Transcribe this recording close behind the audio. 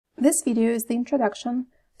This video is the introduction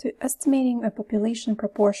to estimating a population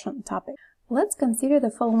proportion topic. Let's consider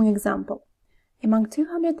the following example. Among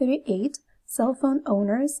 238 cell phone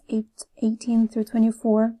owners aged 18 through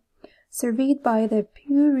 24 surveyed by the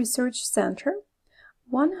Pew Research Center,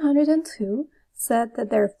 102 said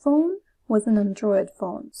that their phone was an Android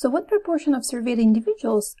phone. So what proportion of surveyed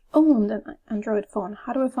individuals owned an Android phone?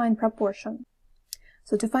 How do we find proportion?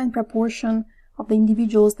 So to find proportion of the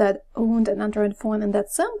individuals that owned an Android phone in that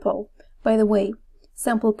sample, by the way,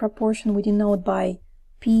 sample proportion we denote by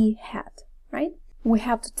p hat, right? We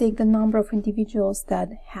have to take the number of individuals that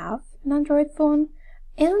have an Android phone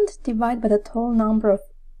and divide by the total number of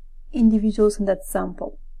individuals in that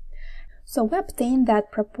sample. So we obtain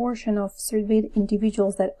that proportion of surveyed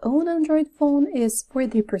individuals that own an Android phone is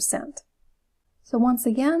 43%. So once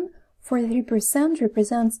again, 43%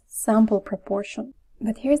 represents sample proportion.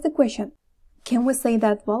 But here's the question. Can we say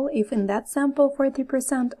that, well, if in that sample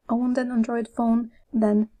 43% owned an Android phone,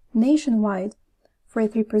 then nationwide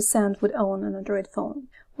 43% would own an Android phone?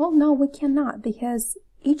 Well, no, we cannot, because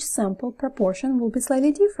each sample proportion will be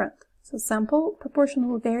slightly different. So sample proportion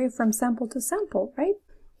will vary from sample to sample, right?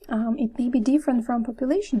 It may be different from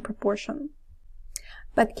population proportion.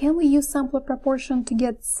 But can we use sample proportion to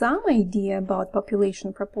get some idea about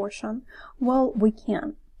population proportion? Well, we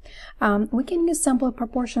can. We can use sample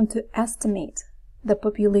proportion to estimate the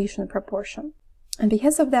population proportion. And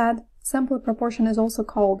because of that, sample proportion is also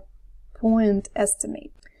called point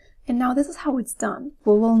estimate. And now this is how it's done.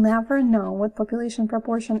 We will never know what population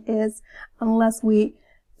proportion is unless we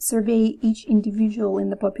survey each individual in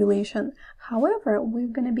the population. However, we're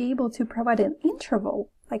going to be able to provide an interval,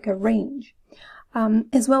 like a range,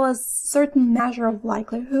 as well as certain measure of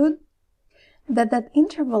likelihood that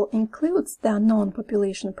interval includes the unknown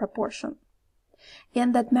population proportion.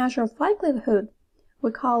 And that measure of likelihood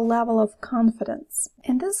we call level of confidence.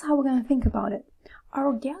 And this is how we're going to think about it.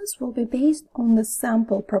 Our guess will be based on the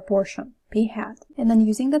sample proportion, p hat. And then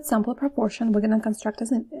using that sample proportion, we're going to construct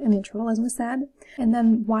an interval, as we said. And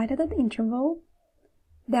then wider that interval,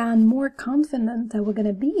 then more confident that we're going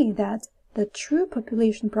to be that the true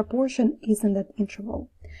population proportion is in that interval.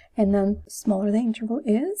 And then smaller the interval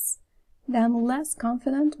is, then less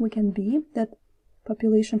confident we can be that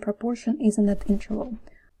population proportion is in that interval.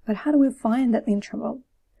 But how do we find that interval?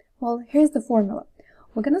 Well, here's the formula.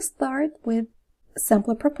 We're going to start with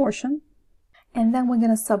sample proportion, and then we're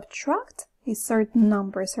going to subtract a certain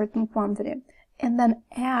number, a certain quantity, and then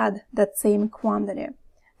add that same quantity.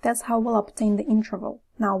 That's how we'll obtain the interval.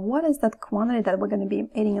 Now, what is that quantity that we're going to be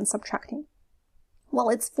adding and subtracting? Well,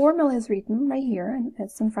 its formula is written right here, and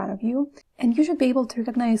it's in front of you, and you should be able to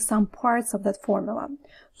recognize some parts of that formula.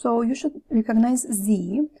 So you should recognize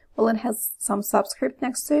z. Well, it has some subscript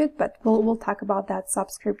next to it, but we'll talk about that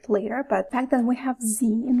subscript later. But the fact that we have z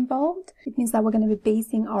involved, it means that we're going to be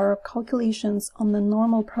basing our calculations on the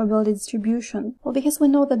normal probability distribution. Well, because we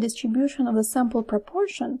know the distribution of the sample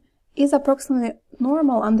proportion is approximately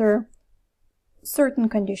normal under certain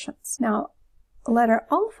conditions. Now, letter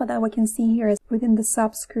alpha that we can see here is within the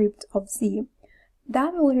subscript of z.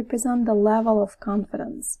 That will represent the level of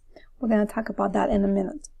confidence. We're going to talk about that in a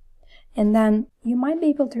minute. And then you might be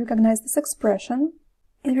able to recognize this expression.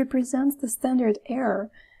 It represents the standard error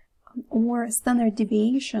or standard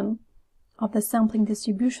deviation of the sampling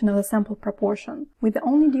distribution of the sample proportion. With the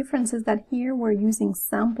only difference is that here we're using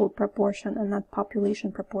sample proportion and not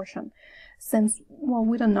population proportion, since, well,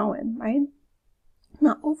 we don't know it, right?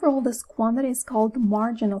 Now, overall, this quantity is called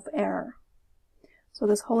margin of error. So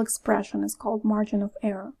this whole expression is called margin of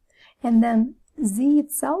error. And then z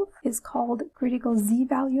itself is called critical z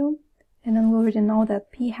value. And then we already know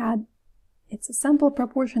that p hat, it's a sample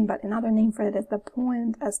proportion, but another name for it is the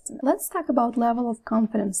point estimate. Let's talk about level of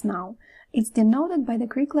confidence now. It's denoted by the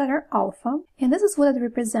Greek letter alpha, and this is what it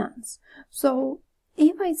represents. So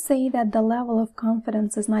if I say that the level of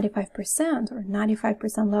confidence is 95% or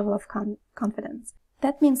 95% level of confidence,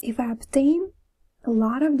 that means if I obtain a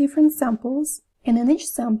lot of different samples, and in each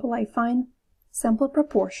sample I find sample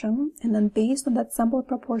proportion, and then based on that sample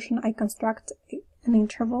proportion I construct an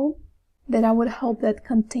interval that I would hope that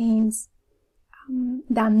contains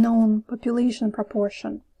the unknown population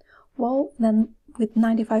proportion. Well, then with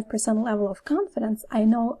 95% level of confidence, I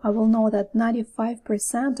will know that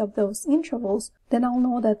 95% of those intervals, then I'll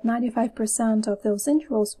know that 95% of those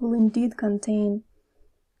intervals will indeed contain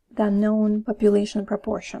the known population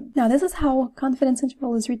proportion. Now, this is how confidence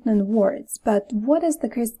interval is written in words, but what is the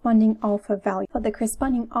corresponding alpha value? For the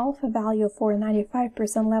corresponding alpha value for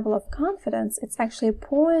 95% level of confidence, it's actually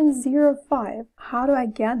 0.05. How do I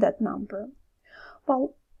get that number?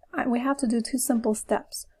 Well, we have to do two simple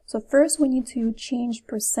steps. So first we need to change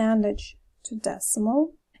percentage to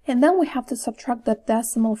decimal, and then we have to subtract that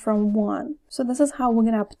decimal from 1. So this is how we're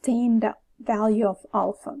going to obtain the value of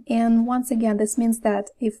alpha. And once again, this means that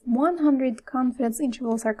if 100 confidence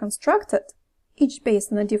intervals are constructed, each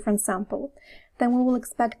based on a different sample, then we will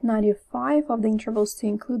expect 95 of the intervals to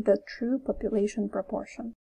include the true population proportion.